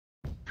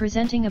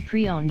Presenting a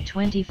pre-owned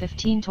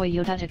 2015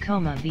 Toyota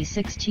Tacoma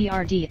V6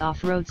 TRD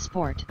off-road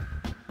sport.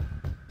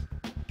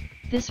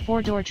 This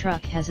four-door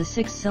truck has a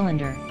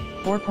six-cylinder,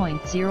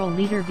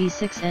 4.0-liter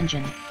V6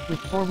 engine, with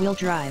four-wheel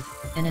drive,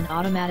 and an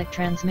automatic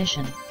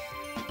transmission.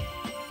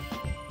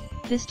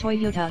 This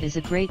Toyota is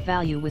a great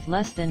value with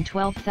less than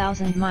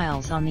 12,000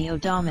 miles on the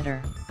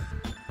odometer.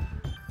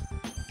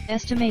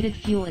 Estimated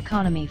fuel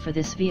economy for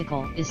this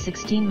vehicle is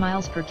 16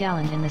 miles per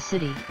gallon in the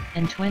city,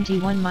 and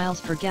 21 miles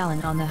per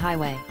gallon on the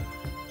highway.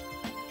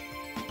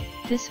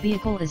 This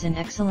vehicle is in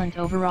excellent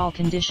overall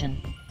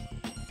condition.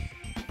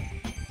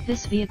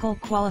 This vehicle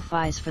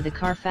qualifies for the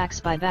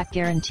CARFAX buyback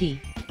guarantee.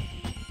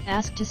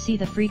 Ask to see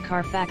the free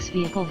CARFAX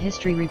vehicle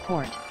history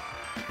report.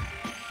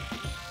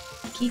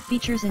 Key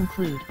features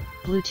include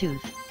Bluetooth,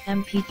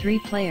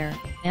 MP3 player,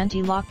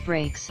 anti-lock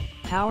brakes,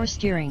 power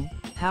steering,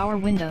 power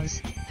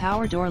windows,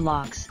 power door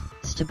locks,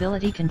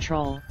 stability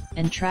control,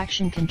 and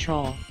traction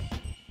control.